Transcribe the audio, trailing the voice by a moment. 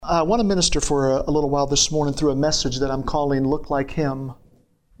I want to minister for a little while this morning through a message that I'm calling Look Like Him,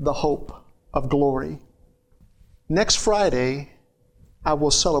 the Hope of Glory. Next Friday, I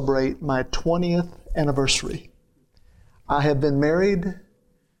will celebrate my 20th anniversary. I have been married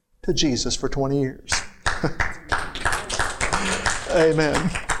to Jesus for 20 years.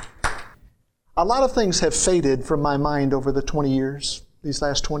 Amen. A lot of things have faded from my mind over the 20 years, these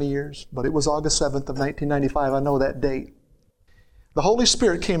last 20 years, but it was August 7th of 1995. I know that date. The Holy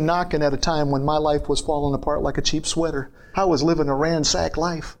Spirit came knocking at a time when my life was falling apart like a cheap sweater. I was living a ransacked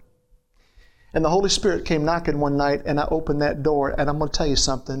life. And the Holy Spirit came knocking one night, and I opened that door, and I'm going to tell you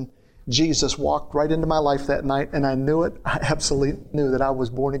something. Jesus walked right into my life that night, and I knew it. I absolutely knew that I was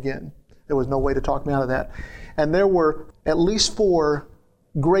born again. There was no way to talk me out of that. And there were at least 4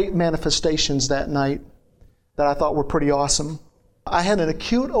 great manifestations that night that I thought were pretty awesome. I had an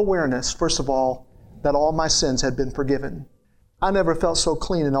acute awareness, first of all, that all my sins had been forgiven. I never felt so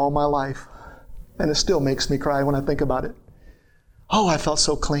clean in all my life, and it still makes me cry when I think about it. Oh, I felt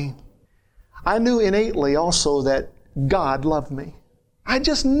so clean. I knew innately also that God loved me. I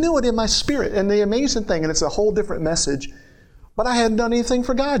just knew it in my spirit. And the amazing thing, and it's a whole different message, but I hadn't done anything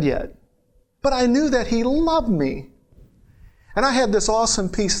for God yet. But I knew that He loved me. And I had this awesome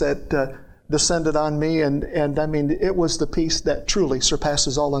peace that descended on me, and I mean, it was the peace that truly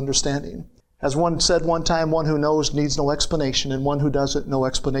surpasses all understanding. As one said one time, one who knows needs no explanation, and one who doesn't, no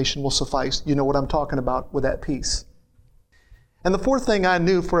explanation will suffice. You know what I'm talking about with that peace. And the fourth thing I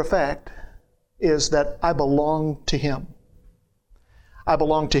knew for a fact is that I belonged to Him. I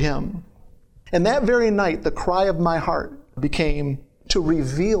belonged to Him. And that very night, the cry of my heart became to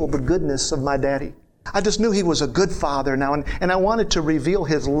reveal the goodness of my daddy. I just knew He was a good Father now, and I wanted to reveal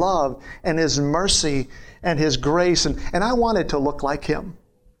His love and His mercy and His grace, and I wanted to look like Him.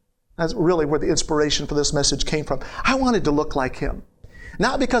 That's really where the inspiration for this message came from. I wanted to look like Him.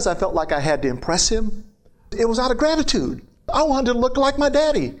 Not because I felt like I had to impress Him. It was out of gratitude. I wanted to look like my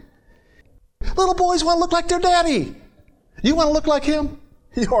daddy. Little boys want to look like their daddy. You want to look like Him?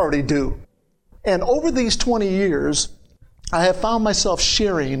 You already do. And over these 20 years, I have found myself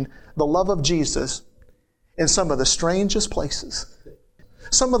sharing the love of Jesus in some of the strangest places.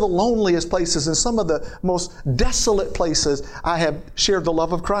 Some of the loneliest places and some of the most desolate places, I have shared the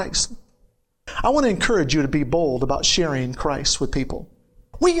love of Christ. I want to encourage you to be bold about sharing Christ with people.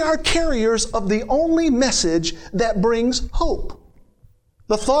 We are carriers of the only message that brings hope.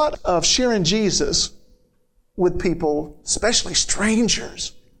 The thought of sharing Jesus with people, especially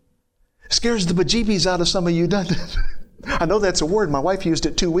strangers, scares the bejeebies out of some of you, doesn't it? I know that's a word. My wife used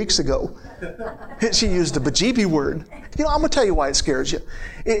it 2 weeks ago. She used the bejeebie word. You know, I'm going to tell you why it scares you.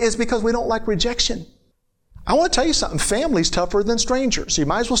 It's because we don't like rejection. I want to tell you something. Family's tougher than strangers. You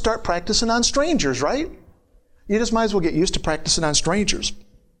might as well start practicing on strangers, right? You just might as well get used to practicing on strangers.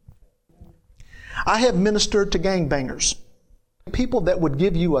 I have ministered to gangbangers. People that would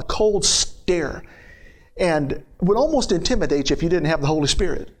give you a cold stare and would almost intimidate you if you didn't have the Holy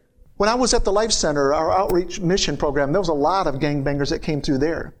Spirit. When I was at the Life Center, our outreach mission program, there was a lot of gangbangers that came through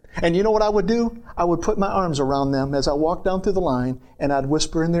there. And you know what I would do? I would put my arms around them as I walked down through the line, and I'd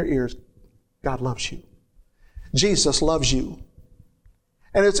whisper in their ears, God loves you. Jesus loves you.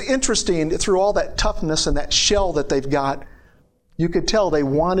 And it's interesting, through all that toughness and that shell that they've got, you could tell they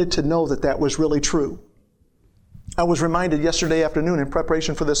wanted to know that that was really true. I was reminded yesterday afternoon in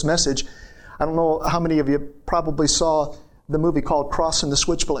preparation for this message, I don't know how many of you probably saw the movie called Crossing the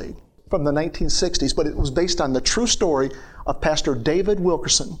Switchblade from the 1960s, but it was based on the true story of Pastor David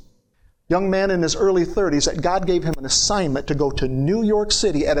Wilkerson, young man in his early 30s, that God gave him an assignment to go to New York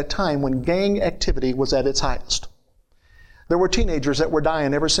City at a time when gang activity was at its highest. There were teenagers that were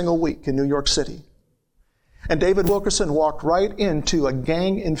dying every single week in New York City. And David Wilkerson walked right into a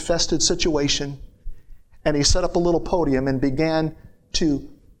gang-infested situation, and he set up a little podium and began to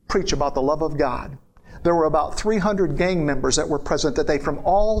preach about the love of God. There were about 300 gang members that were present that day from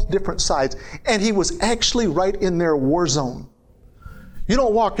all different sides, and he was actually right in their war zone. You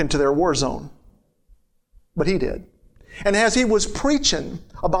don't walk into their war zone, but he did. And as he was preaching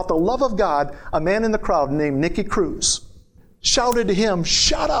about the love of God, a man in the crowd named Nicky Cruz shouted to him,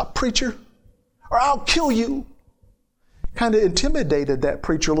 "Shut up, preacher, or I'll kill you." Kind of intimidated that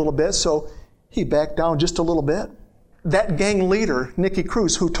preacher a little bit, so he backed down just a little bit. That gang leader, Nicky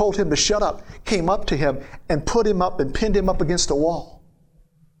Cruz, who told him to shut up, came up to him and put him up and pinned him up against a wall.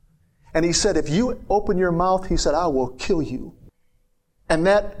 And he said, "If you open your mouth," he said, "I will kill you." And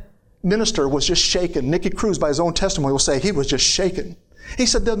that minister was just shaken. Nicky Cruz, by his own testimony, will say he was just shaken. He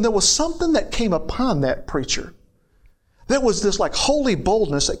said then there was something that came upon that preacher. There was this like holy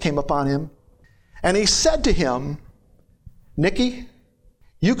boldness that came upon him. And he said to him, "Nicky,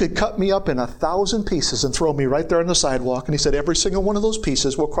 You could cut me up in 1,000 pieces and throw me right there on the sidewalk. And he said, every single one of those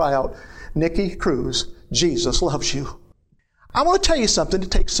pieces will cry out, Nicky Cruz, Jesus loves you. I want to tell you something.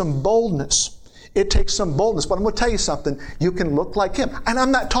 It takes some boldness. It takes some boldness. But I'm going to tell you something. You can look like him. And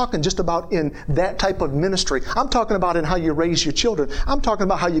I'm not talking just about in that type of ministry. I'm talking about in how you raise your children. I'm talking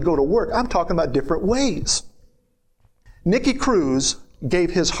about how you go to work. I'm talking about different ways. Nicky Cruz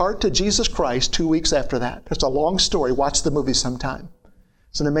gave his heart to Jesus Christ 2 weeks after that. It's a long story. Watch the movie sometime.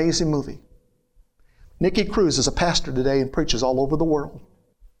 It's an amazing movie. Nicky Cruz is a pastor today and preaches all over the world.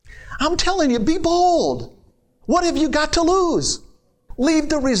 I'm telling you, be bold. What have you got to lose? Leave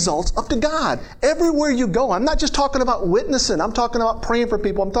the results up to God. Everywhere you go, I'm not just talking about witnessing. I'm talking about praying for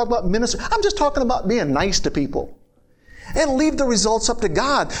people. I'm talking about ministering. I'm just talking about being nice to people. And leave the results up to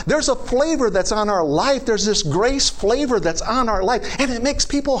God. There's a flavor that's on our life. There's this grace flavor that's on our life. And it makes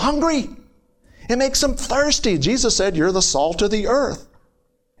people hungry. It makes them thirsty. Jesus said, you're the salt of the earth.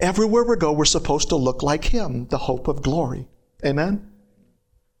 Everywhere we go, we're supposed to look like Him, the hope of glory. Amen?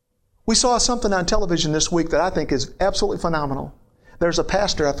 We saw something on television this week that I think is absolutely phenomenal. There's a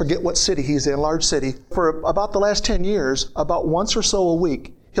pastor, I forget what city he's in, large city. For about the last 10 years, about once or so a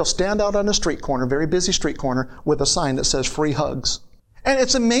week, he'll stand out on a street corner, very busy street corner, with a sign that says free hugs. And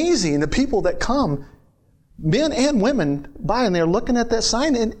it's amazing the people that come, men and women, by and they're looking at that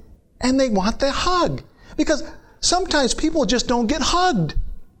sign and they want the hug. Because sometimes people just don't get hugged.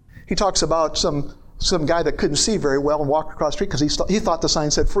 He talks about some guy that couldn't see very well and walked across the street because he thought the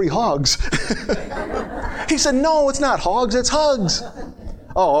sign said free hogs. He said, no, it's not hogs, it's hugs.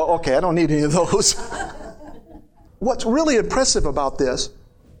 Oh, okay, I don't need any of those. What's really impressive about this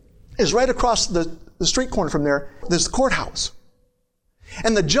is right across the street corner from there, there's the courthouse.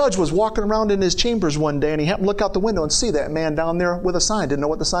 And the judge was walking around in his chambers one day and he happened to look out the window and see that man down there with a sign. Didn't know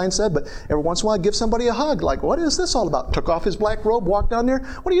what the sign said, but every once in a while give somebody a hug. Like, what is this all about? Took off his black robe, walked down there.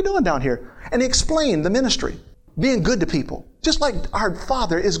 What are you doing down here? And he explained the ministry, being good to people, just like our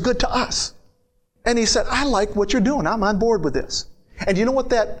Father is good to us. And he said, I like what you're doing. I'm on board with this. And you know what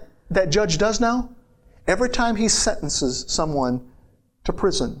that judge does now? Every time he sentences someone to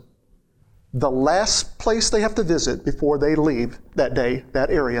prison, the last place they have to visit before they leave that day, that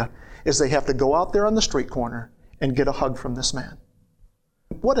area, is they have to go out there on the street corner and get a hug from this man.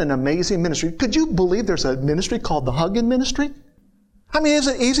 What an amazing ministry. Could you believe there's a ministry called the Hugging Ministry? I mean, is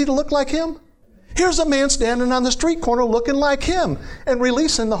it easy to look like him? Here's a man standing on the street corner looking like him and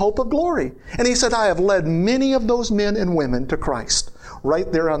releasing the hope of glory. And he said, I have led many of those men and women to Christ right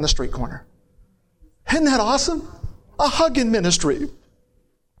there on the street corner. Isn't that awesome? A hugging ministry.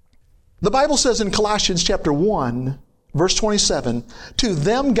 The Bible says in Colossians chapter 1, verse 27, to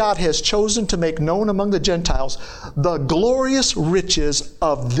them God has chosen to make known among the Gentiles the glorious riches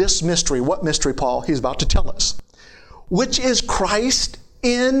of this mystery. What mystery, Paul? He's about to tell us. Which is Christ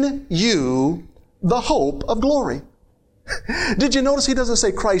in you, the hope of glory. Did you notice he doesn't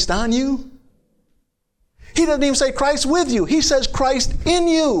say Christ on you? He doesn't even say Christ with you. He says Christ in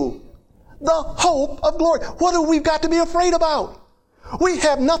you, the hope of glory. What have we got to be afraid about? We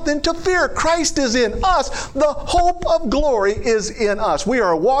have nothing to fear. Christ is in us. The hope of glory is in us. We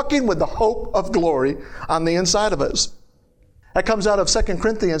are walking with the hope of glory on the inside of us. That comes out of 2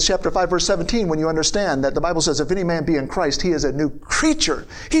 Corinthians chapter 5, verse 17, when you understand that the Bible says, if any man be in Christ, he is a new creature.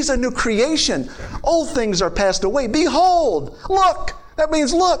 He's a new creation. Old things are passed away. Behold, look. That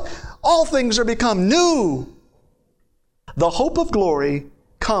means look. All things are become new. The hope of glory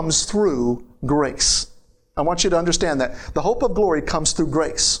comes through grace. I want you to understand that. The hope of glory comes through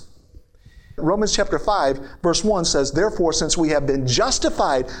grace. Romans chapter 5, verse 1 says, therefore, since we have been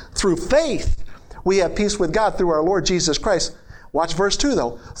justified through faith, we have peace with God through our Lord Jesus Christ. Watch verse 2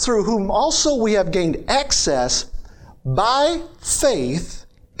 though. Through whom also we have gained access by faith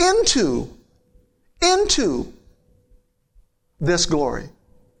into this glory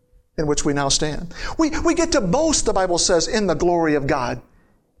in which we now stand. We get to boast, the Bible says, in the glory of God.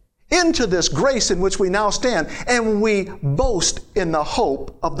 Into this grace in which we now stand, and we boast in the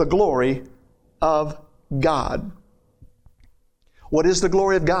hope of the glory of God. What is the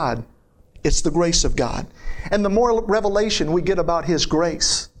glory of God? It's the grace of God. And the more revelation we get about His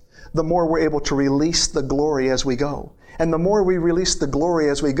grace, the more we're able to release the glory as we go. And the more we release the glory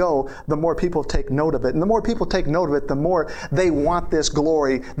as we go, the more people take note of it. And the more people take note of it, the more they want this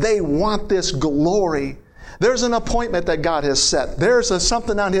glory. They want this glory. There's an appointment that God has set. There's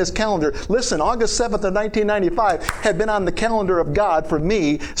something on His calendar. Listen, August 7th of 1995 had been on the calendar of God for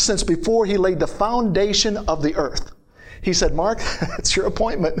me since before He laid the foundation of the earth. He said, Mark, it's your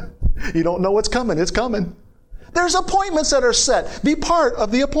appointment. You don't know what's coming. It's coming. There's appointments that are set. Be part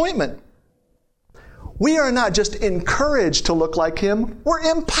of the appointment. We are not just encouraged to look like Him, we're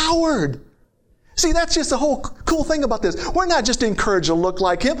empowered. See, that's just the whole cool thing about this. We're not just encouraged to look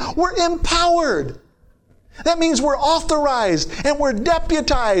like Him, we're empowered. That means we're authorized and we're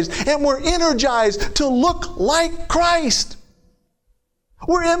deputized and we're energized to look like Christ.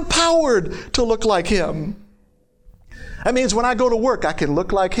 We're empowered to look like Him. That means when I go to work, I can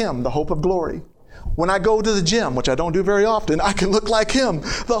look like Him, the hope of glory. When I go to the gym, which I don't do very often, I can look like Him,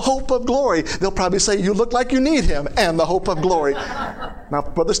 the hope of glory. They'll probably say, you look like you need Him and the hope of glory. Now,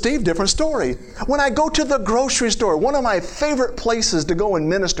 Brother Steve, different story. When I go to the grocery store, one of my favorite places to go and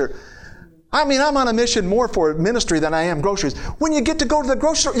minister, I'm on a mission more for ministry than I am groceries. When you get to go to the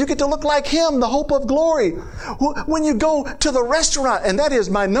grocery store, you get to look like Him, the hope of glory. When you go to the restaurant, and that is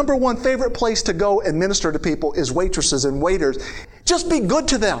my number one favorite place to go and minister to people, is waitresses and waiters. Just be good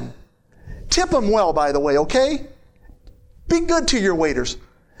to them. Tip them well, by the way, okay? Be good to your waiters.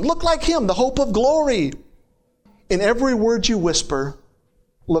 Look like Him, the hope of glory. In every word you whisper,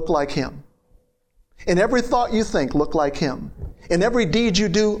 look like Him. In every thought you think, look like Him. In every deed you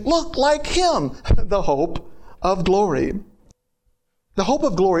do, look like Him, the hope of glory. The hope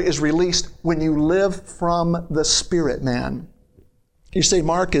of glory is released when you live from the Spirit man. You say,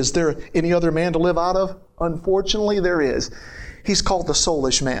 Mark, is there any other man to live out of? Unfortunately, there is. He's called the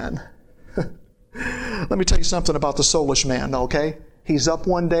soulish man. Let me tell you something about the soulish man, okay? He's up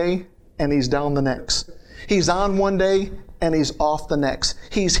one day and he's down the next. He's on one day and he's off the next.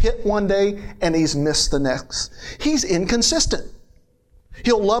 He's hit one day and he's missed the next. He's inconsistent.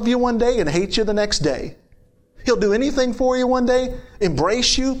 He'll love you one day and hate you the next day. He'll do anything for you one day,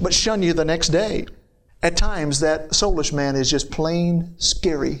 embrace you, but shun you the next day. At times, that soulish man is just plain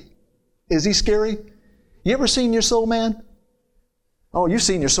scary. Is he scary? You ever seen your soul man? Oh, you've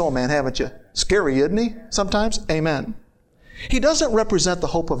seen your soul man, haven't you? Scary, isn't he? Sometimes? Amen. He doesn't represent the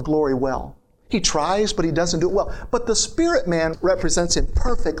hope of glory well. He tries, but he doesn't do it well. But the Spirit man represents Him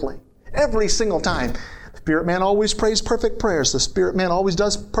perfectly, every single time. The Spirit man always prays perfect prayers. The Spirit man always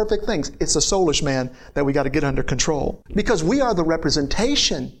does perfect things. It's the soulish man that we got to get under control. Because we are the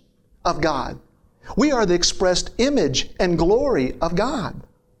representation of God. We are the expressed image and glory of God.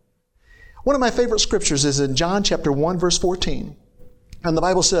 One of my favorite scriptures is in John chapter 1, verse 14. And the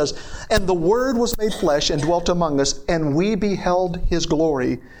Bible says, "And the Word was made flesh and dwelt among us, and we beheld His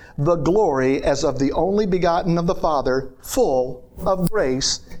glory, the glory as of the only begotten of the Father, full of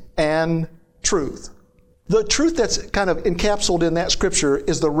grace and truth." The truth that's kind of encapsulated in that scripture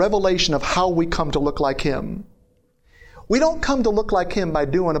is the revelation of how we come to look like Him. We don't come to look like Him by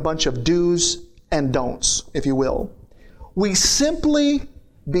doing a bunch of do's and don'ts, if you will. We simply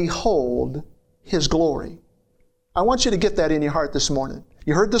behold His glory. I want you to get that in your heart this morning.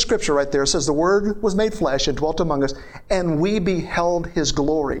 You heard the scripture right there. It says, the Word was made flesh and dwelt among us, and we beheld His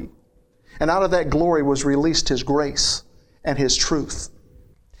glory. And out of that glory was released His grace and His truth.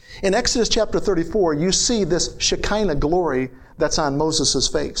 In Exodus chapter 34, you see this Shekinah glory that's on Moses'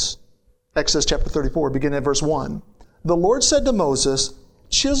 face. Exodus chapter 34, beginning at verse 1. "The Lord said to Moses,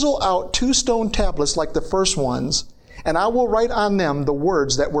 Chisel out 2 stone tablets like the first ones, and I will write on them the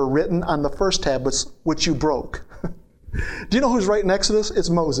words that were written on the first tablets which you broke." Do you know who's writing Exodus? It's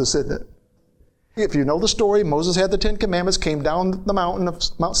Moses, isn't it? If you know the story, Moses had the 10 Commandments, came down the mountain of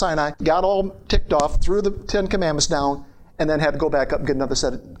Mount Sinai, got all ticked off, threw the 10 Commandments down, and then had to go back up and get another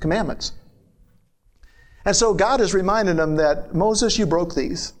set of commandments. And so God is reminding him that, Moses, you broke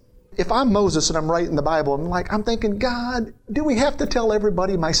these. If I'm Moses and I'm writing the Bible, I'm thinking, God, do we have to tell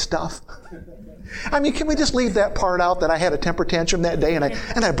everybody my stuff? Can we just leave that part out that I had a temper tantrum that day and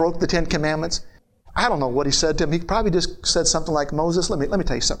I broke the 10 Commandments? I don't know what he said to him. He probably just said something like, Moses, let me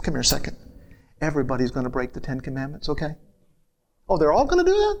tell you something. Come here a second. Everybody's going to break the 10 Commandments, okay? Oh, they're all going to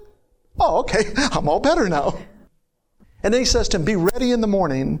do that? Oh, okay. I'm all better now. And then he says to him, be ready in the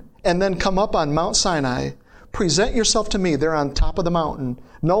morning and then come up on Mount Sinai. Present yourself to me there on top of the mountain.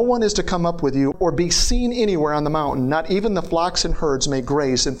 No one is to come up with you or be seen anywhere on the mountain. Not even the flocks and herds may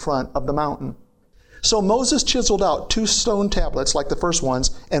graze in front of the mountain. So Moses chiseled out 2 stone tablets like the first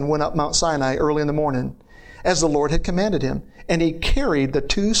ones and went up Mount Sinai early in the morning, as the Lord had commanded him. And he carried the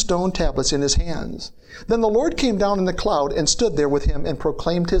 2 stone tablets in his hands. Then the Lord came down in the cloud and stood there with him and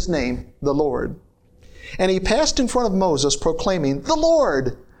proclaimed His name, the Lord. And he passed in front of Moses, proclaiming, the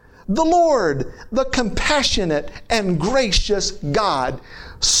Lord, the compassionate and gracious God,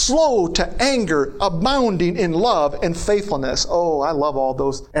 slow to anger, abounding in love and faithfulness. Oh, I love all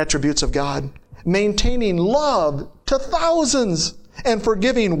those attributes of God. Maintaining love to thousands and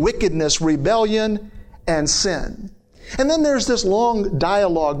forgiving wickedness, rebellion, and sin. And then there's this long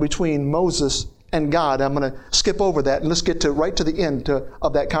dialogue between Moses and God. I'm going to skip over that and let's get right to the end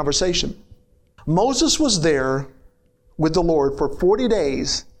of that conversation. Moses was there with the Lord for 40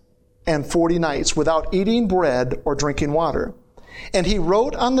 days and 40 nights without eating bread or drinking water. And he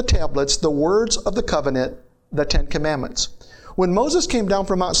wrote on the tablets the words of the covenant, the 10 Commandments. When Moses came down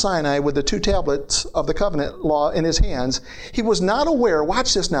from Mount Sinai with the 2 tablets of the covenant law in his hands, he was not aware,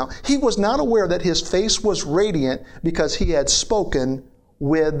 watch this now, he was not aware that his face was radiant because he had spoken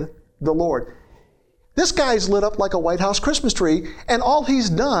with the Lord. This guy's lit up like a White House Christmas tree, and all he's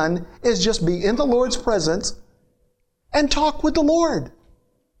done is just be in the Lord's presence and talk with the Lord.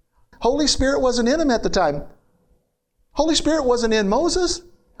 Holy Spirit wasn't in him at the time. Holy Spirit wasn't in Moses,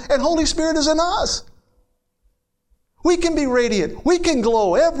 and Holy Spirit is in us. We can be radiant. We can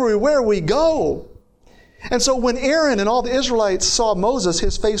glow everywhere we go. And so when Aaron and all the Israelites saw Moses,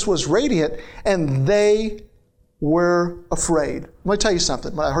 his face was radiant, and they were afraid. Let me tell you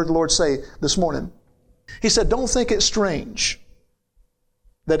something. I heard the Lord say this morning. He said, don't think it strange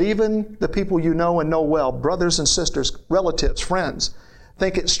that even the people you know and know well, brothers and sisters, relatives, friends,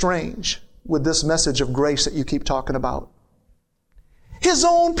 think it strange with this message of grace that you keep talking about. His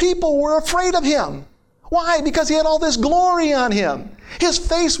own people were afraid of him. Why? Because he had all this glory on him. His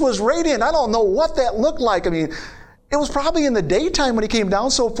face was radiant. I don't know what that looked like. I mean, it was probably in the daytime when he came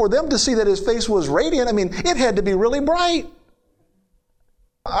down, so for them to see that his face was radiant, I mean, it had to be really bright.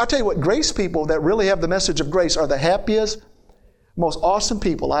 I'll tell you what, grace people that really have the message of grace are the happiest, most awesome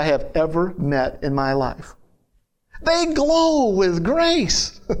people I have ever met in my life. They glow with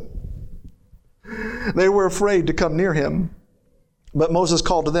grace. They were afraid to come near him. But Moses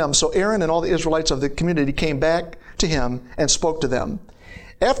called to them. So Aaron and all the Israelites of the community came back to him and spoke to them.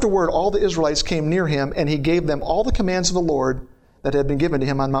 Afterward, all the Israelites came near him, and he gave them all the commands of the Lord that had been given to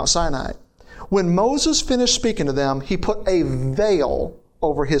him on Mount Sinai. When Moses finished speaking to them, he put a veil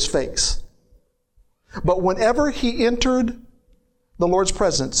over his face. But whenever he entered the Lord's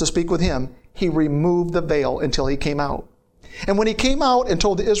presence to speak with him, he removed the veil until he came out. And when he came out and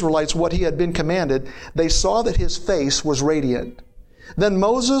told the Israelites what he had been commanded, they saw that his face was radiant. Then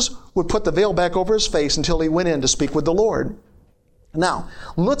Moses would put the veil back over his face until he went in to speak with the Lord. Now,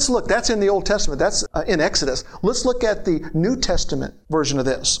 let's look. That's in the Old Testament. That's in Exodus. Let's look at the New Testament version of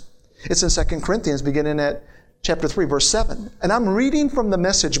this. It's in 2 Corinthians, beginning at chapter 3, verse 7. And I'm reading from the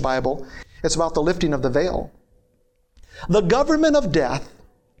Message Bible. It's about the lifting of the veil. The government of death,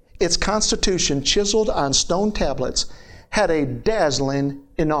 its constitution chiseled on stone tablets, had a dazzling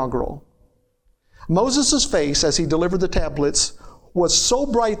inaugural. Moses' face, as he delivered the tablets, was so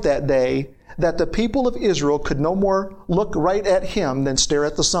bright that day that the people of Israel could no more look right at him than stare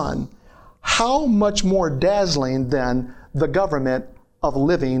at the sun. How much more dazzling than the government of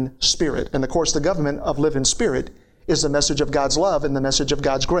living spirit? And of course, the government of living spirit is the message of God's love and the message of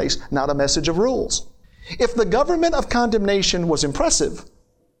God's grace, not a message of rules. If the government of condemnation was impressive,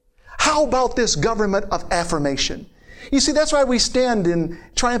 how about this government of affirmation? You see, that's why we stand in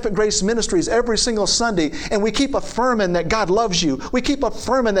Triumphant Grace Ministries every single Sunday, and we keep affirming that God loves you. We keep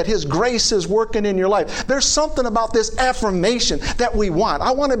affirming that His grace is working in your life. There's something about this affirmation that we want.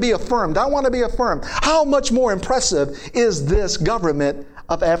 I want to be affirmed. I want to be affirmed. How much more impressive is this government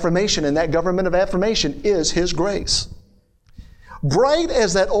of affirmation? And that government of affirmation is His grace. Bright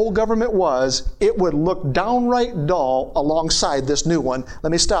as that old government was, it would look downright dull alongside this new one.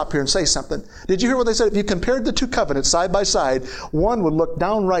 Let me stop here and say something. Did you hear what they said? If you compared the two covenants side by side, one would look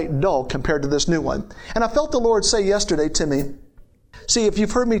downright dull compared to this new one. And I felt the Lord say yesterday to me, see, if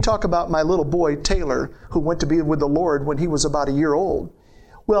you've heard me talk about my little boy, Taylor, who went to be with the Lord when he was about a year old.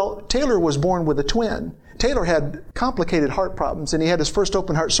 Well, Taylor was born with a twin. Taylor had complicated heart problems, and he had his first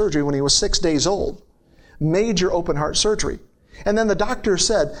open heart surgery when he was 6 days old. Major open heart surgery. And then the doctor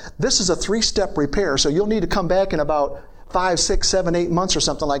said, this is a 3-step repair, so you'll need to come back in about 5, 6, 7, 8 months or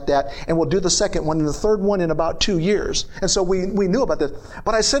something like that, and we'll do the second one and the third one in about 2 years. And so we knew about this.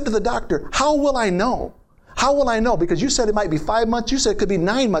 But I said to the doctor, how will I know? How will I know? Because you said it might be 5 months, you said it could be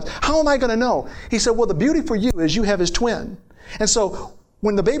 9 months. How am I going to know? He said, well, the beauty for you is you have his twin. And so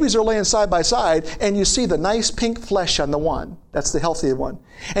when the babies are laying side by side and you see the nice pink flesh on the one, that's the healthy one,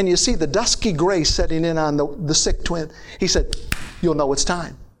 and you see the dusky gray setting in on the sick twin, he said, you'll know it's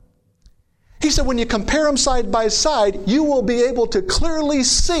time. He said, when you compare them side by side, you will be able to clearly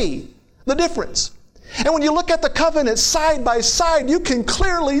see the difference. And when you look at the covenant side by side, you can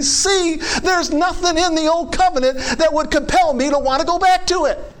clearly see there's nothing in the old covenant that would compel me to want to go back to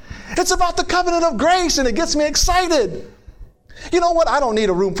it. It's about the covenant of grace, and it gets me excited. You know what? I don't need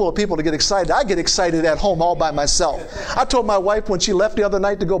a room full of people to get excited. I get excited at home all by myself. I told my wife when she left the other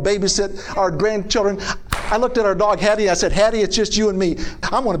night to go babysit our grandchildren, I looked at our dog, Hattie, I said, Hattie, it's just you and me.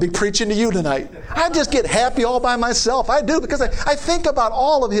 I'm going to be preaching to you tonight. I just get happy all by myself. I do, because I think about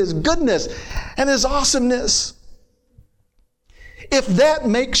all of His goodness and His awesomeness. If that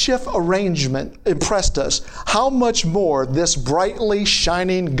makeshift arrangement impressed us, how much more this brightly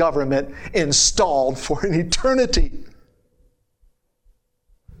shining government installed for an eternity?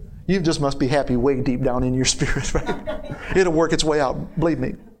 You just must be happy way deep down in your spirit, right? It'll work its way out, believe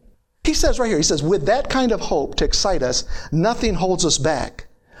me. He says right here, he says, with that kind of hope to excite us, nothing holds us back.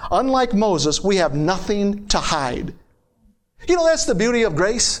 Unlike Moses, we have nothing to hide. You know, that's the beauty of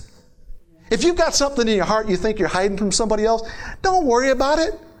grace. If you've got something in your heart you think you're hiding from somebody else, don't worry about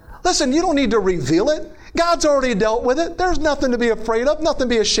it. Listen, you don't need to reveal it. God's already dealt with it. There's nothing to be afraid of, nothing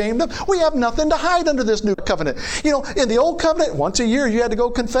to be ashamed of. We have nothing to hide under this new covenant. You know, in the old covenant, once a year you had to go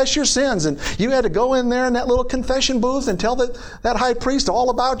confess your sins, and you had to go in there in that little confession booth and tell that high priest all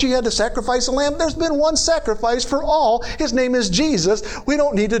about you. You had to sacrifice a lamb. There's been one sacrifice for all. His name is Jesus. We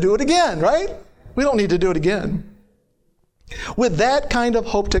don't need to do it again, right? We don't need to do it again. With that kind of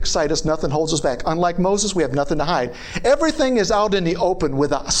hope to excite us, nothing holds us back. Unlike Moses, we have nothing to hide. Everything is out in the open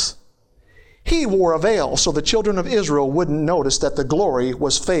with us. He wore a veil so the children of Israel wouldn't notice that the glory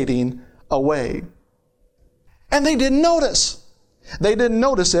was fading away. And they didn't notice. They didn't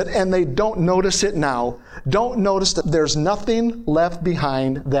notice it, and they don't notice it now. Don't notice that there's nothing left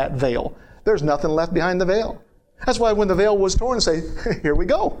behind that veil. There's nothing left behind the veil. That's why when the veil was torn, say, here we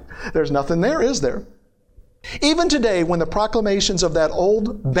go. There's nothing there, is there? Even today, when the proclamations of that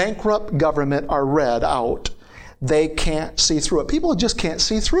old bankrupt government are read out, they can't see through it. People just can't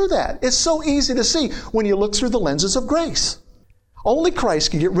see through that. It's so easy to see when you look through the lenses of grace. Only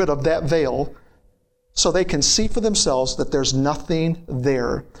Christ can get rid of that veil so they can see for themselves that there's nothing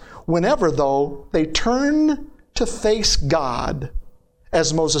there. Whenever, though, they turn to face God,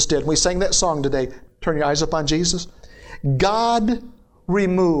 as Moses did. We sang that song today, Turn Your Eyes Upon Jesus. God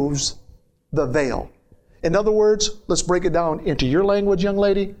removes the veil. In other words, let's break it down into your language, young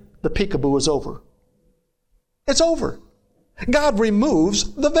lady. The peekaboo is over. It's over. God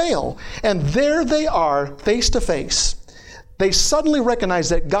removes the veil. And there they are, face to face. They suddenly recognize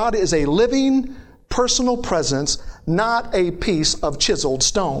that God is a living, personal presence, not a piece of chiseled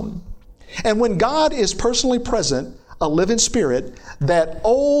stone. And when God is personally present, a living spirit, that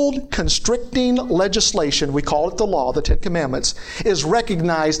old constricting legislation, we call it the law, the Ten Commandments, is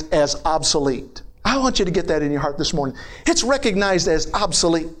recognized as obsolete. I want you to get that in your heart this morning. It's recognized as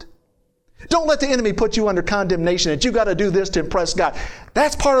obsolete. Don't let the enemy put you under condemnation that you got to do this to impress God.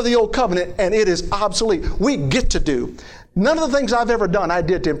 That's part of the old covenant, and it is obsolete. We get to do. None of the things I've ever done I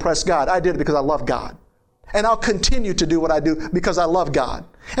did to impress God. I did it because I love God. And I'll continue to do what I do because I love God.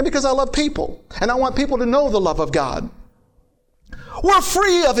 And because I love people. And I want people to know the love of God. We're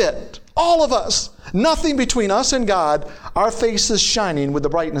free of it. All of us. Nothing between us and God. Our faces shining with the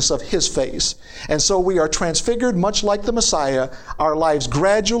brightness of His face. And so we are transfigured much like the Messiah, our lives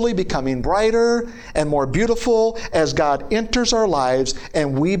gradually becoming brighter and more beautiful as God enters our lives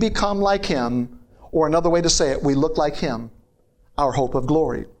and we become like Him. Or another way to say it, we look like Him, our hope of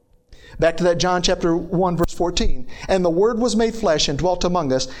glory. Back to that John chapter 1 verse 14. And the Word was made flesh and dwelt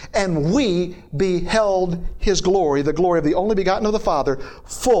among us, and we beheld His glory, the glory of the only begotten of the Father,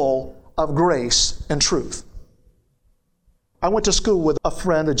 full of grace and truth. I went to school with a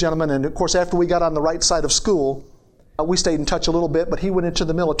friend, a gentleman, and of course after we got on the right side of school, we stayed in touch a little bit, but he went into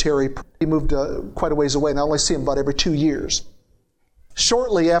the military. He moved quite a ways away, and I only see him about every 2 years.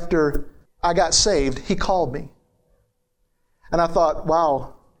 Shortly after I got saved, he called me. And I thought,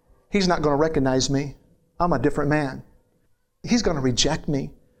 wow, he's not going to recognize me. I'm a different man. He's going to reject me.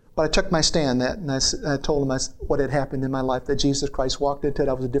 But I took my stand and I told him what had happened in my life, that Jesus Christ walked into it.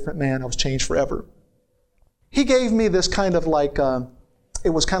 I was a different man. I was changed forever. He gave me this kind of like, it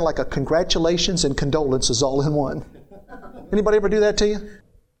was kind of like a congratulations and condolences all in one. Anybody ever do that to you?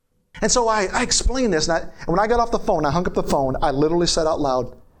 And so I explained this, and when I got off the phone, I hung up the phone, I literally said out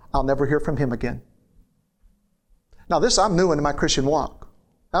loud, I'll never hear from him again. Now I'm new into my Christian walk.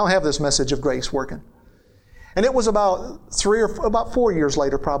 I don't have this message of grace working. And it was about 4 years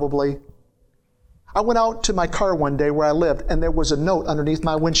later probably, I went out to my car one day where I lived, and there was a note underneath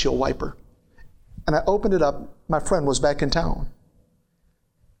my windshield wiper. And I opened it up. My friend was back in town.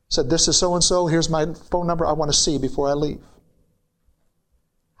 Said, this is so-and-so. Here's my phone number. I want to see before I leave.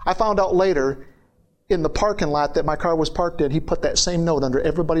 I found out later in the parking lot that my car was parked in, he put that same note under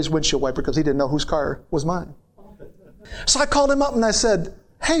everybody's windshield wiper because he didn't know whose car was mine. So I called him up and I said,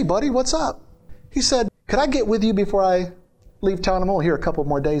 hey, buddy, what's up? He said, could I get with you before I leave town? I'm only here a couple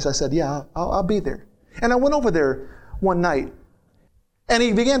more days. I said, yeah, I'll be there. And I went over there one night. And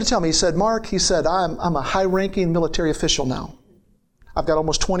he began to tell me, he said, Mark, he said, I'm a high-ranking military official now. I've got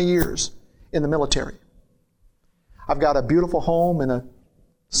almost 20 years in the military. I've got a beautiful home in a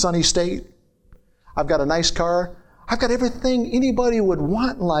sunny state. I've got a nice car. I've got everything anybody would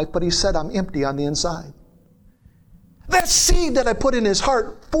want in life, but he said, I'm empty on the inside. That seed that I put in his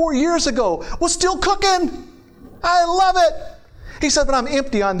heart 4 years ago was still cooking. I love it. He said, but I'm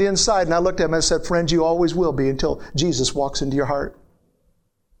empty on the inside. And I looked at him and I said, friend, you always will be until Jesus walks into your heart.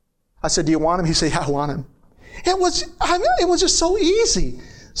 I said, do you want him? He said, yeah, I want him. It was just so easy.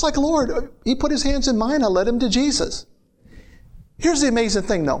 It's like, Lord, he put his hands in mine. I led him to Jesus. Here's the amazing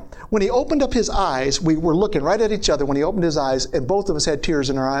thing, though. When he opened up his eyes, we were looking right at each other when he opened his eyes, and both of us had tears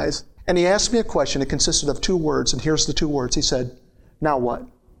in our eyes. And he asked me a question. It consisted of 2 words, and here's the 2 words. He said, now what?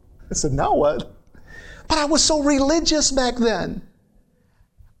 I said, now what? But I was so religious back then.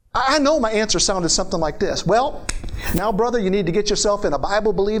 I know my answer sounded something like this. Well, now, brother, you need to get yourself in a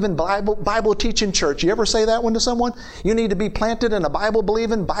Bible-believing, Bible-teaching church. You ever say that one to someone? You need to be planted in a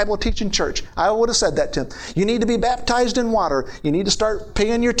Bible-believing, Bible-teaching church. I would have said that to him. You need to be baptized in water. You need to start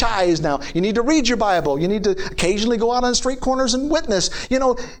paying your tithes now. You need to read your Bible. You need to occasionally go out on street corners and witness.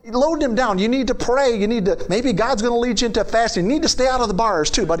 Load them down. You need to pray. Maybe God's going to lead you into fasting. You need to stay out of the bars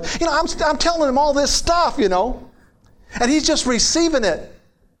too. But, I'm telling him all this stuff, and he's just receiving it.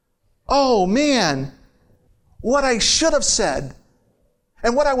 Oh, man, what I should have said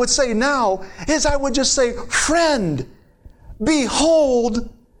and what I would say now is I would just say, friend,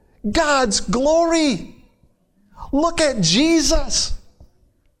 behold God's glory. Look at Jesus.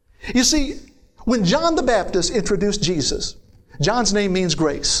 You see, when John the Baptist introduced Jesus, John's name means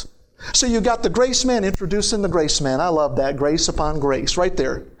grace. So you got the grace man introducing the grace man. I love that, grace upon grace, right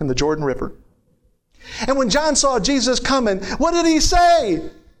there in the Jordan River. And when John saw Jesus coming, what did he say?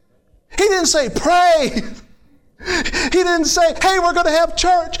 He didn't say, pray. He didn't say, hey, we're going to have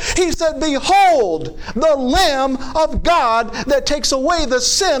church. He said, behold, the Lamb of God that takes away the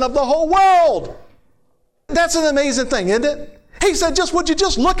sin of the whole world. That's an amazing thing, isn't it? He said, would you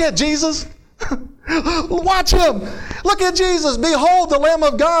just look at Jesus? Watch him. Look at Jesus. Behold, the Lamb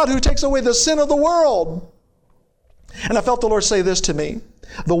of God who takes away the sin of the world. And I felt the Lord say this to me.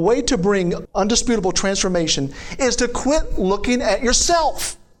 The way to bring undisputable transformation is to quit looking at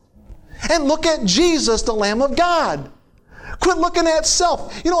yourself. And look at Jesus, the Lamb of God. Quit looking at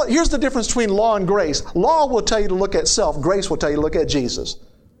self. You know what? Here's the difference between law and grace. Law will tell you to look at self. Grace will tell you to look at Jesus.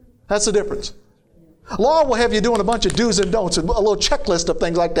 That's the difference. Law will have you doing a bunch of do's and don'ts and a little checklist of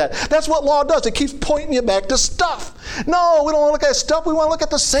things like that. That's what law does. It keeps pointing you back to stuff. No, we don't want to look at stuff. We want to look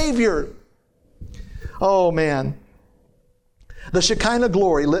at the Savior. Oh, man. The Shekinah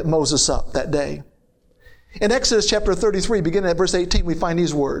glory lit Moses up that day. In Exodus chapter 33, beginning at verse 18, we find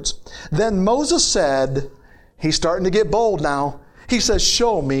these words. Then Moses said, he's starting to get bold now. He says,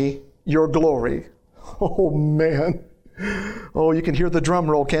 show me your glory. Oh, man. Oh, you can hear the drum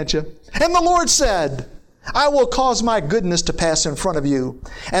roll, can't you? And the Lord said, I will cause my goodness to pass in front of you,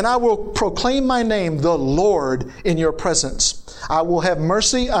 and I will proclaim my name, the Lord, in your presence. I will have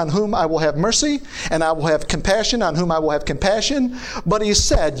mercy on whom I will have mercy, and I will have compassion on whom I will have compassion. But he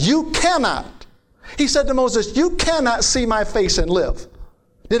said, you cannot. He said to Moses, you cannot see my face and live.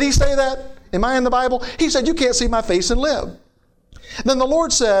 Did he say that? Am I in the Bible? He said, you can't see my face and live. Then the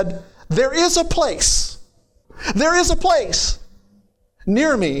Lord said, there is a place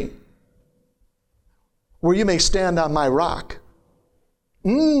near me where you may stand on my rock.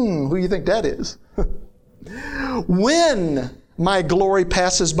 Who do you think that is? When my glory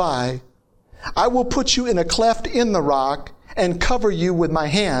passes by, I will put you in a cleft in the rock and cover you with my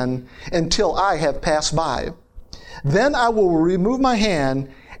hand until I have passed by. Then I will remove my hand,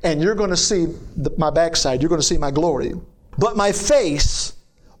 and you're going to see my backside. You're going to see my glory. But my face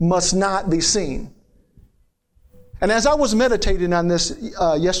must not be seen. And as I was meditating on this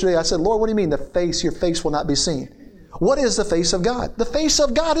yesterday, I said, Lord, what do you mean your face will not be seen? What is the face of God? The face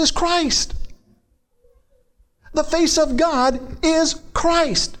of God is Christ. The face of God is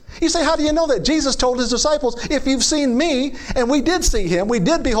Christ. You say, how do you know that? Jesus told his disciples, if you've seen me, and we did see him, we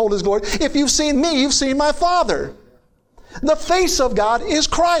did behold his glory, if you've seen me, you've seen my Father. The face of God is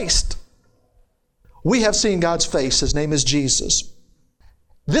Christ. We have seen God's face. His name is Jesus.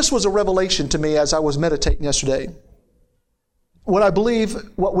 This was a revelation to me as I was meditating yesterday. What I believe,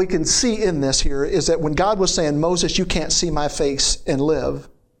 what we can see in this here is that when God was saying, Moses, you can't see my face and live,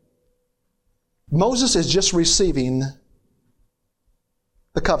 Moses is just receiving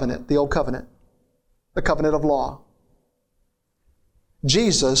the covenant, the old covenant, the covenant of law.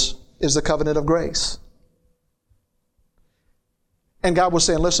 Jesus is the covenant of grace. And God was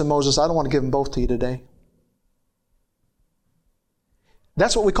saying, listen, Moses, I don't want to give them both to you today.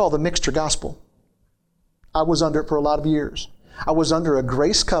 That's what we call the mixture gospel. I was under it for a lot of years. I was under a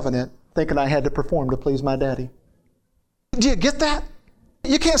grace covenant thinking I had to perform to please my daddy. Do you get that?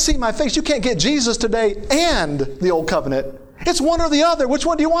 You can't see my face. You can't get Jesus today and the old covenant. It's one or the other. Which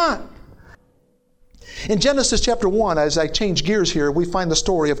one do you want? In Genesis chapter 1, as I change gears here, we find the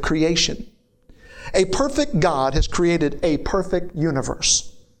story of creation. A perfect God has created a perfect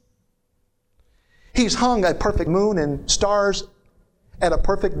universe. He's hung a perfect moon and stars at a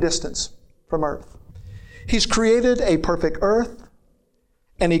perfect distance from earth. He's created a perfect earth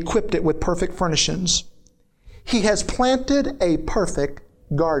and equipped it with perfect furnishings. He has planted a perfect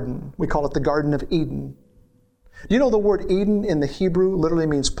garden. We call it the Garden of Eden. Do you know the word Eden in the Hebrew literally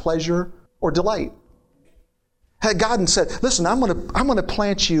means pleasure or delight? God said, listen, I'm going to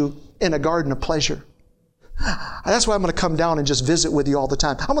plant you in a garden of pleasure. That's why I'm going to come down and just visit with you all the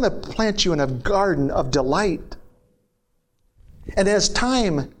time. I'm going to plant you in a garden of delight. And as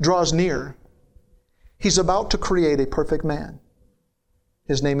time draws near, He's about to create a perfect man.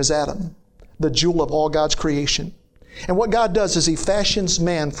 His name is Adam, the jewel of all God's creation. And what God does is He fashions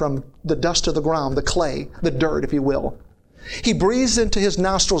man from the dust of the ground, the clay, the dirt, if you will. He breathes into his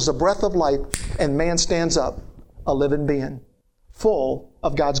nostrils the breath of life, and man stands up, a living being, full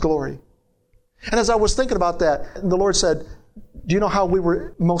of God's glory. And as I was thinking about that, the Lord said, do you know how we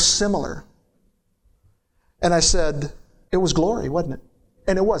were most similar? And I said, it was glory, wasn't it?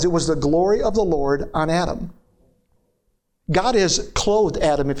 And it was. It was the glory of the Lord on Adam. God has clothed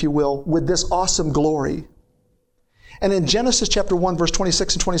Adam, if you will, with this awesome glory. And in Genesis chapter 1, verse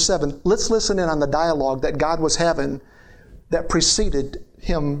 26 and 27, let's listen in on the dialogue that God was having that preceded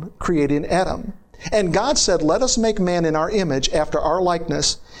Him creating Adam. And God said, let us make man in our image after our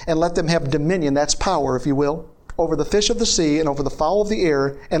likeness, and let them have dominion, that's power, if you will, over the fish of the sea, and over the fowl of the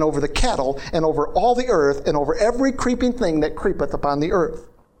air, and over the cattle, and over all the earth, and over every creeping thing that creepeth upon the earth.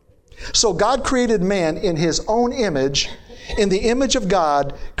 So God created man in His own image. In the image of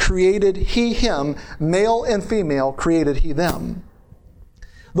God created He him, male and female created He them.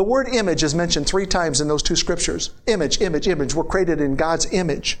 The word image is mentioned 3 times in those 2 scriptures. Image, image, image. We're created in God's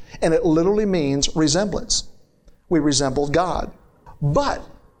image. And it literally means resemblance. We resembled God. But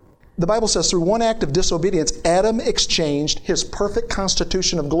the Bible says through one act of disobedience, Adam exchanged his perfect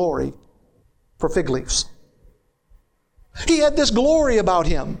constitution of glory for fig leaves. He had this glory about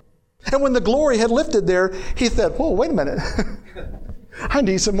him. And when the glory had lifted there, he said, whoa, wait a minute. I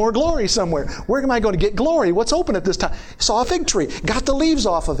need some more glory somewhere. Where am I going to get glory? What's open at this time? Saw a fig tree, got the leaves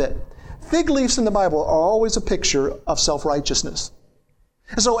off of it. Fig leaves in the Bible are always a picture of self-righteousness.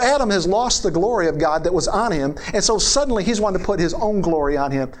 And so Adam has lost the glory of God that was on him, and so suddenly he's wanting to put his own glory on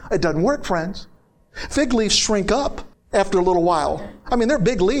him. It doesn't work, friends. Fig leaves shrink up after a little while. I mean, they're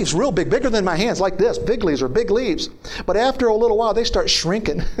big leaves, real big, bigger than my hands, like this. Fig leaves are big leaves. But after a little while, they start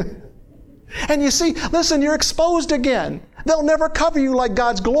shrinking. And you see, listen, you're exposed again. They'll never cover you like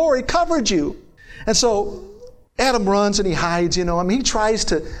God's glory covered you. And so Adam runs and he hides, he tries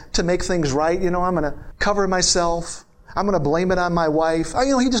to make things right. I'm going to cover myself. I'm going to blame it on my wife.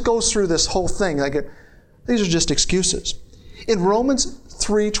 He just goes through this whole thing. These are just excuses. In Romans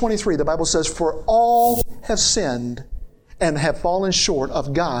 3:23, the Bible says, for all have sinned and have fallen short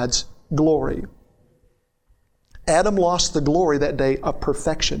of God's glory. Adam lost the glory that day of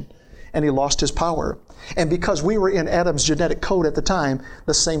perfection, and he lost his power. And because we were in Adam's genetic code at the time,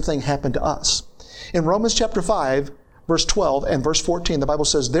 the same thing happened to us. In Romans chapter 5, verse 12 and verse 14, the Bible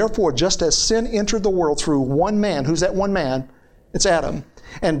says, therefore, just as sin entered the world through one man, who's that one man? It's Adam.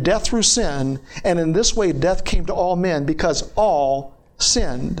 And death through sin, and in this way death came to all men because all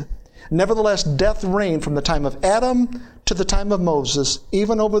sinned. Nevertheless, death reigned from the time of Adam to the time of Moses,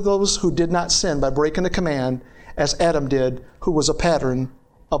 even over those who did not sin by breaking the command, as Adam did, who was a pattern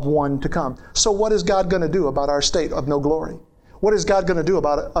of one to come. So what is God going to do about our state of no glory? What is God going to do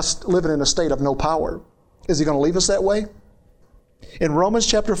about us living in a state of no power? Is He going to leave us that way? In Romans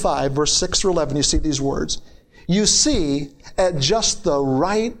chapter 5, verse 6 through 11, you see these words. You see, at just the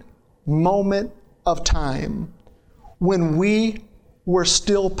right moment of time, when we were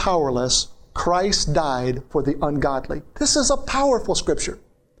still powerless, Christ died for the ungodly. This is a powerful scripture.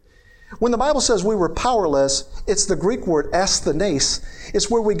 When the Bible says we were powerless, it's the Greek word asthenes. It's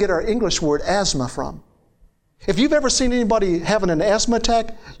where we get our English word asthma from. If you've ever seen anybody having an asthma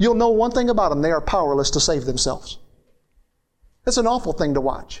attack, you'll know one thing about them. They are powerless to save themselves. It's an awful thing to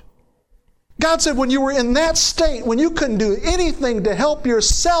watch. God said when you were in that state, when you couldn't do anything to help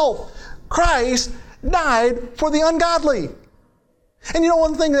yourself, Christ died for the ungodly. And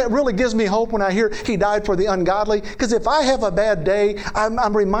one thing that really gives me hope when I hear He died for the ungodly, because if I have a bad day,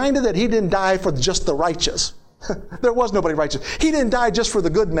 I'm reminded that He didn't die for just the righteous. There was nobody righteous. He didn't die just for the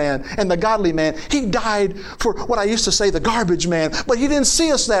good man and the godly man. He died for what I used to say, the garbage man. But He didn't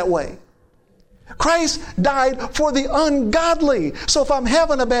see us that way. Christ died for the ungodly. So if I'm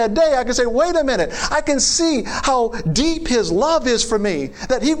having a bad day, I can say, wait a minute. I can see how deep His love is for me.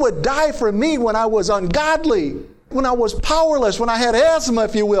 That He would die for me when I was ungodly, when I was powerless, when I had asthma,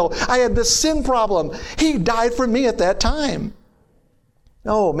 if you will. I had this sin problem. He died for me at that time.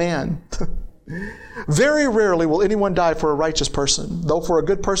 Oh, man. Very rarely will anyone die for a righteous person, though for a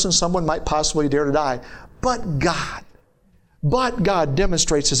good person someone might possibly dare to die. But God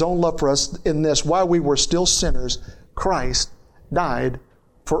demonstrates His own love for us in this: while we were still sinners, Christ died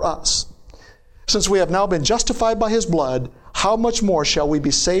for us. Since we have now been justified by His blood, how much more shall we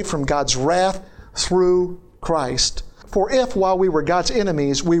be saved from God's wrath through Christ? For if, while we were God's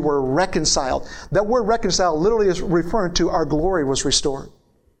enemies, we were reconciled. That word reconciled literally is referring to our glory was restored.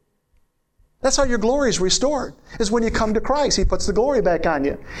 That's how your glory is restored, is when you come to Christ. He puts the glory back on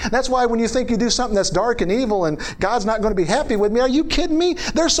you. That's why when you think you do something that's dark and evil and God's not going to be happy with me, are you kidding me?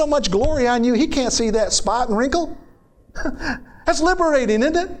 There's so much glory on you, He can't see that spot and wrinkle. That's liberating,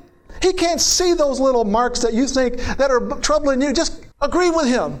 isn't it? He can't see those little marks that you think that are troubling you. Just agree with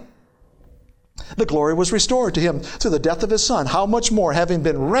Him. The glory was restored to Him through the death of His Son. How much more, having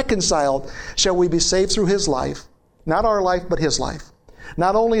been reconciled, shall we be saved through His life? Not our life, but His life.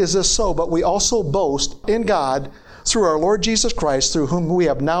 Not only is this so, but we also boast in God through our Lord Jesus Christ, through whom we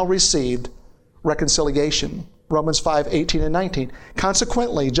have now received reconciliation. Romans 5:18 and 19.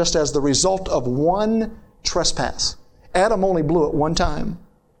 Consequently, just as the result of one trespass, Adam only blew it one time,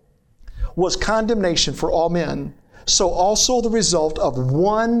 was condemnation for all men, so also the result of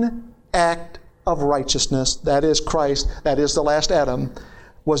one act of righteousness, that is Christ, that is the last Adam,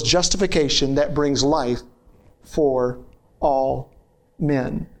 was justification that brings life for all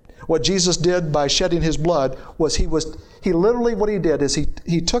men. What Jesus did by shedding His blood was He literally, what He did is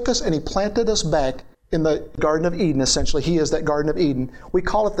He took us and He planted us back in the Garden of Eden, essentially. He is that Garden of Eden. We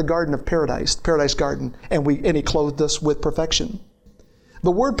call it the Garden of Paradise, Paradise Garden, and He clothed us with perfection.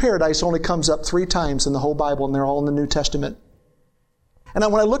 The word paradise only comes up 3 times in the whole Bible, and they're all in the New Testament. And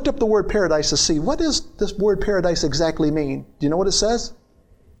when I looked up the word paradise to see, what does this word paradise exactly mean? Do you know what it says?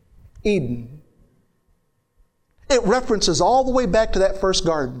 Eden. It references all the way back to that first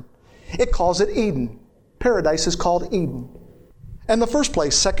garden. It calls it Eden. Paradise is called Eden. In the first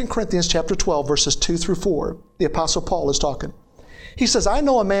place, 2 Corinthians chapter 12, verses 2 through 4, the Apostle Paul is talking. He says, I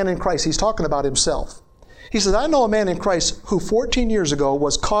know a man in Christ. He's talking about himself. He says, I know a man in Christ who 14 years ago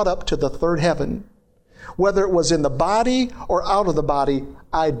was caught up to the third heaven. Whether it was in the body or out of the body,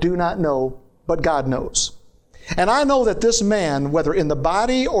 I do not know, but God knows. And I know that this man, whether in the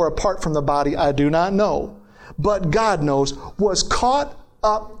body or apart from the body, I do not know, but God knows, was caught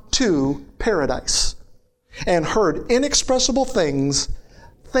up to paradise and heard inexpressible things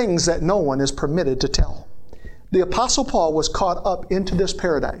that no one is permitted to tell. The Apostle Paul was caught up into this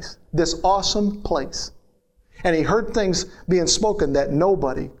paradise, this awesome place. And he heard things being spoken that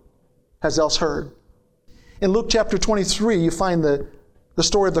nobody has else heard. In Luke chapter 23, you find the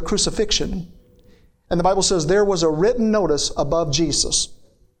story of the crucifixion. And the Bible says there was a written notice above Jesus,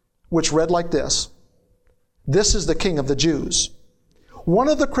 which read like this: This is the King of the Jews. One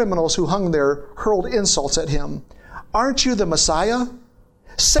of the criminals who hung there hurled insults at him. Aren't you the Messiah?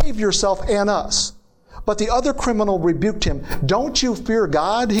 Save yourself and us. But the other criminal rebuked him. Don't you fear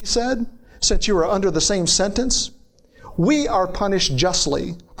God, he said, since you are under the same sentence? We are punished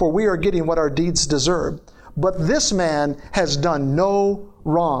justly, for we are getting what our deeds deserve. But this man has done no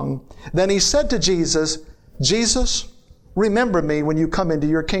wrong. Then he said to Jesus, Jesus, remember me when you come into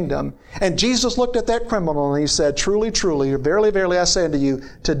your kingdom. And Jesus looked at that criminal and He said, Truly, truly, verily, verily, I say unto you,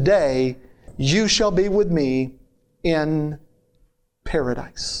 today you shall be with me in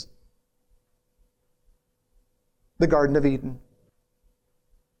paradise. The Garden of Eden.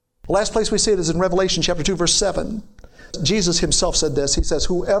 The last place we see it is in Revelation chapter 2, verse 7. Jesus Himself said this. He says,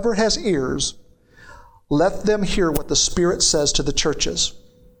 Whoever has ears, let them hear what the Spirit says to the churches.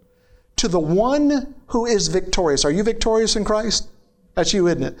 To the one who is victorious. Are you victorious in Christ? That's you,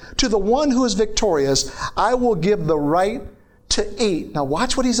 isn't it? To the one who is victorious, I will give the right to eat. Now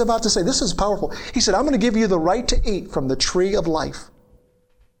watch what He's about to say. This is powerful. He said, I'm going to give you the right to eat from the tree of life.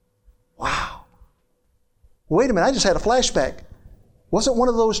 Wow. Wait a minute, I just had a flashback. Wasn't one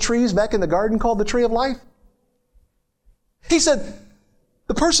of those trees back in the garden called the tree of life? He said,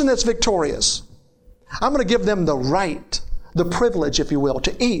 the person that's victorious, I'm going to give them the right, the privilege, if you will,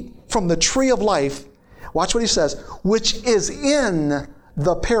 to eat from the tree of life. Watch what He says, which is in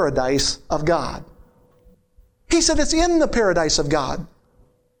the paradise of God. He said it's in the paradise of God.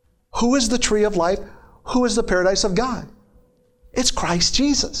 Who is the tree of life? Who is the paradise of God? It's Christ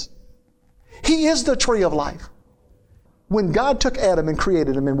Jesus. He is the tree of life. When God took Adam and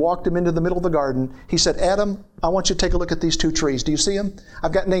created him and walked him into the middle of the garden, He said, Adam, I want you to take a look at these two trees. Do you see them?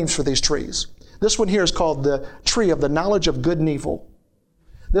 I've got names for these trees. This one here is called the tree of the knowledge of good and evil.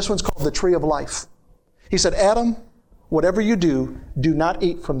 This one's called the tree of life. He said, Adam, whatever you do, do not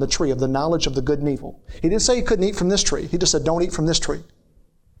eat from the tree of the knowledge of the good and evil. He didn't say you couldn't eat from this tree. He just said, don't eat from this tree.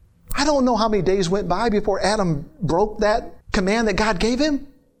 I don't know how many days went by before Adam broke that command that God gave him.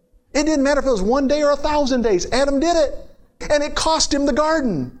 It didn't matter if it was 1 day or 1,000 days. Adam did it. And it cost him the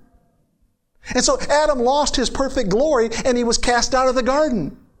garden. And so Adam lost his perfect glory and he was cast out of the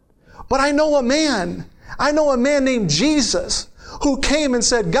garden. But I know a man named Jesus who came and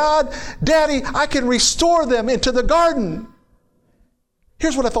said, God, Daddy, I can restore them into the garden.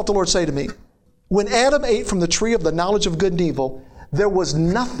 Here's what I felt the Lord say to me. When Adam ate from the tree of the knowledge of good and evil, there was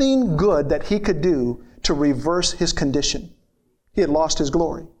nothing good that he could do to reverse his condition. He had lost his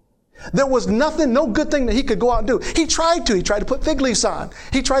glory. There was nothing, no good thing that he could go out and do. He tried to. He tried to put fig leaves on.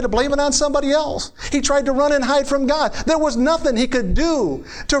 He tried to blame it on somebody else. He tried to run and hide from God. There was nothing he could do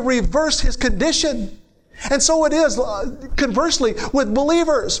to reverse his condition. And so it is, conversely, with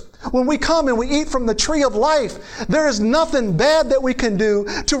believers. When we come and we eat from the tree of life, there is nothing bad that we can do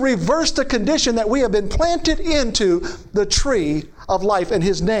to reverse the condition that we have been planted into the tree of life. And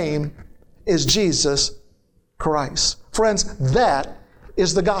His name is Jesus Christ. Friends, that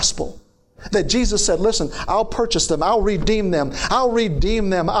is the gospel. That Jesus said, listen, I'll purchase them. I'll redeem them. I'll redeem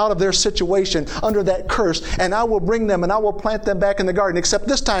them out of their situation under that curse. And I will bring them and I will plant them back in the garden. Except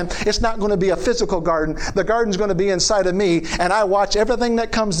this time, it's not going to be a physical garden. The garden's going to be inside of me. And I watch everything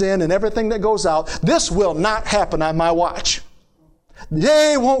that comes in and everything that goes out. This will not happen on my watch.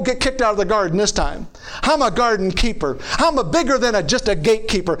 They won't get kicked out of the garden this time. I'm a garden keeper. I'm bigger than just a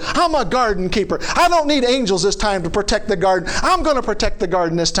gatekeeper. I'm a garden keeper. I don't need angels this time to protect the garden. I'm going to protect the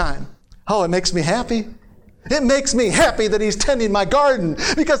garden this time. Oh, it makes me happy. It makes me happy that He's tending my garden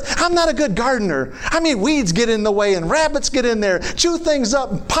because I'm not a good gardener. I mean, weeds get in the way and rabbits get in there, chew things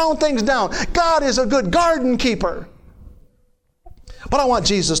up, pound things down. God is a good garden keeper. But I want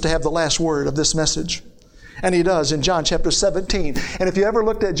Jesus to have the last word of this message. And He does in John chapter 17. And if you ever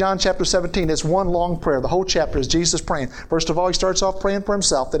looked at John chapter 17, it's one long prayer. The whole chapter is Jesus praying. First of all, He starts off praying for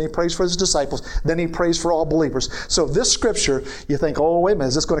Himself. Then He prays for His disciples. Then He prays for all believers. So this scripture, you think, oh, wait a minute,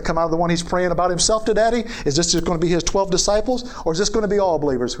 is this going to come out of the one He's praying about Himself to Daddy? Is this just going to be His 12 disciples? Or is this going to be all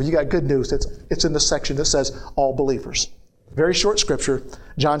believers? Well, you got good news. It's in the section that says all believers. Very short scripture.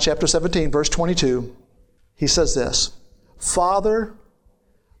 John chapter 17, verse 22. He says this, Father,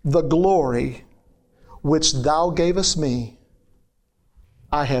 the glory which Thou gavest me,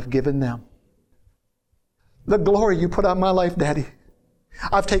 I have given them. The glory You put on my life, Daddy,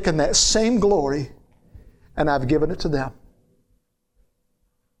 I've taken that same glory and I've given it to them.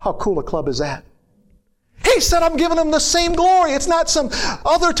 How cool a club is that? He said, I'm giving them the same glory. It's not some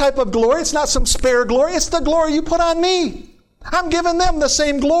other type of glory. It's not some spare glory. It's the glory You put on me. I'm giving them the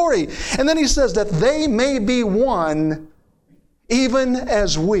same glory. And then He says that they may be one even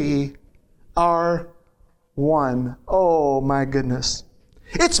as we are one. Oh my goodness.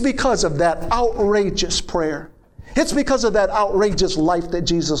 It's because of that outrageous prayer. It's because of that outrageous life that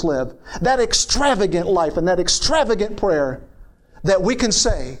Jesus lived. That extravagant life and that extravagant prayer that we can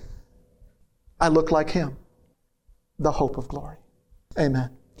say, I look like Him. The hope of glory. Amen.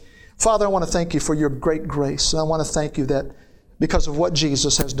 Father, I want to thank You for Your great grace. And I want to thank You that because of what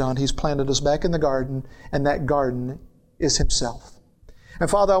Jesus has done, He's planted us back in the garden, and that garden is Himself. And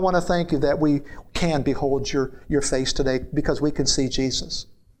Father, I want to thank You that we can behold Your face today because we can see Jesus.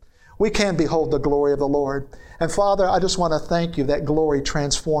 We can behold the glory of the Lord. And Father, I just want to thank You that glory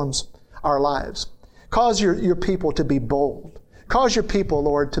transforms our lives. Cause your people to be bold. Cause Your people,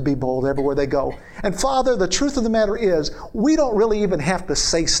 Lord, to be bold everywhere they go. And Father, the truth of the matter is, we don't really even have to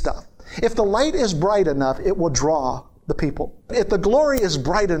say stuff. If the light is bright enough, it will draw the people. If the glory is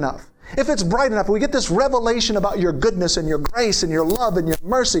bright enough, if it's bright enough, we get this revelation about Your goodness and Your grace and Your love and Your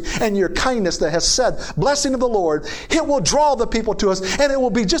mercy and Your kindness that has said, blessing of the Lord, it will draw the people to us, and it will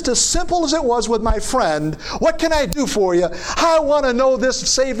be just as simple as it was with my friend. What can I do for you? I want to know this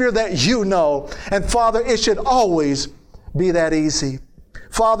Savior that You know. And Father, it should always be that easy.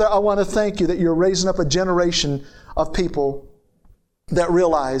 Father, I want to thank You that You're raising up a generation of people that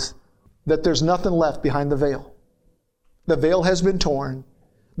realize that there's nothing left behind the veil. The veil has been torn.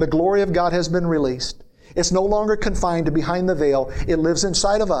 The glory of God has been released. It's no longer confined to behind the veil. It lives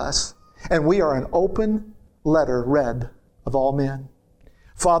inside of us, and we are an open letter read of all men.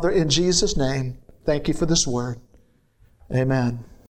 Father, in Jesus' name, thank You for this word. Amen.